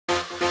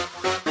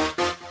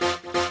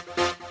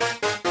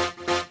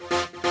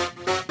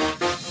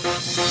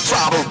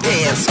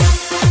dance.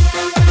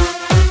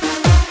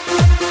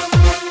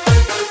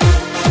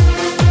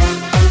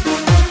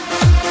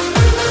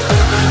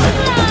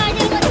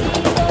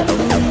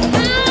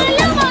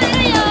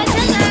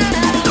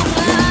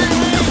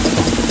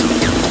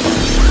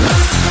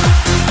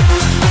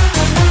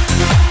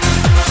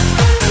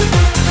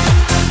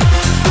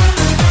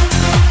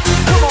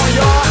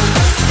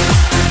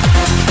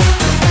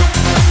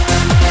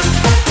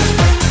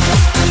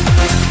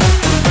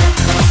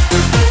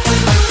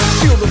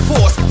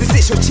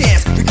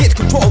 Chance to get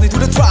control into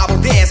the tribal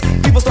dance.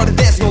 People started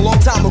dancing a long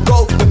time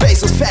ago. The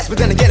bass was fast, but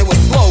then again it was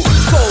slow.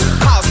 Soul,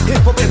 house, hip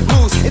hop and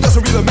blues. It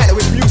doesn't really matter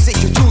which music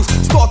you choose.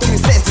 Start doing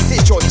sense,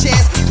 this is your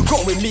chance to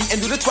go with me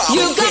and do the tribal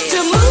dance. You got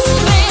to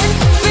move in,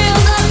 feel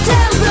the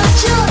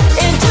temperature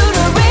into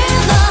the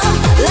rhythm.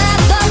 Let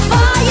the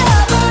fire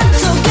burn,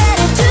 so get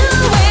into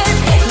it.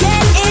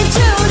 Get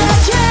into the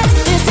trance.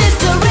 This is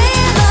the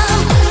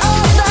rhythm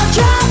of the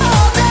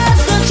tribal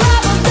dance. The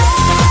tribal dance.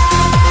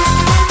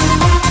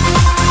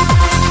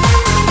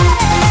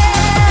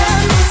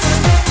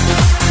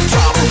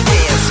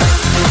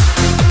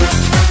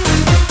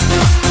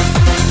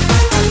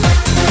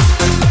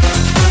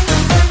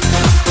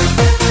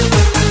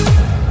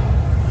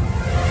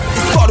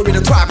 With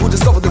a tribe who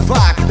discovered the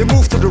vibe. They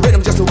move to the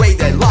rhythm just the way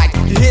they like.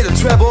 You hear the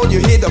treble, you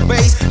hear the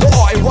bass. The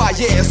R&Y,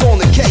 yeah, it's on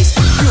the case.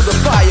 Feel the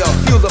fire,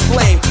 feel the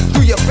flame.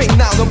 Do your thing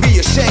now, don't be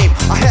ashamed.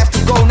 I have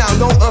to go now,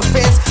 no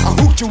offense. I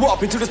hooked you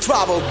up into the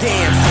tribal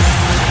dance.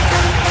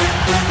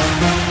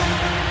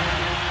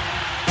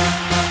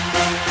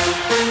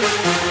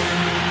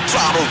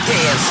 Tribal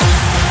dance.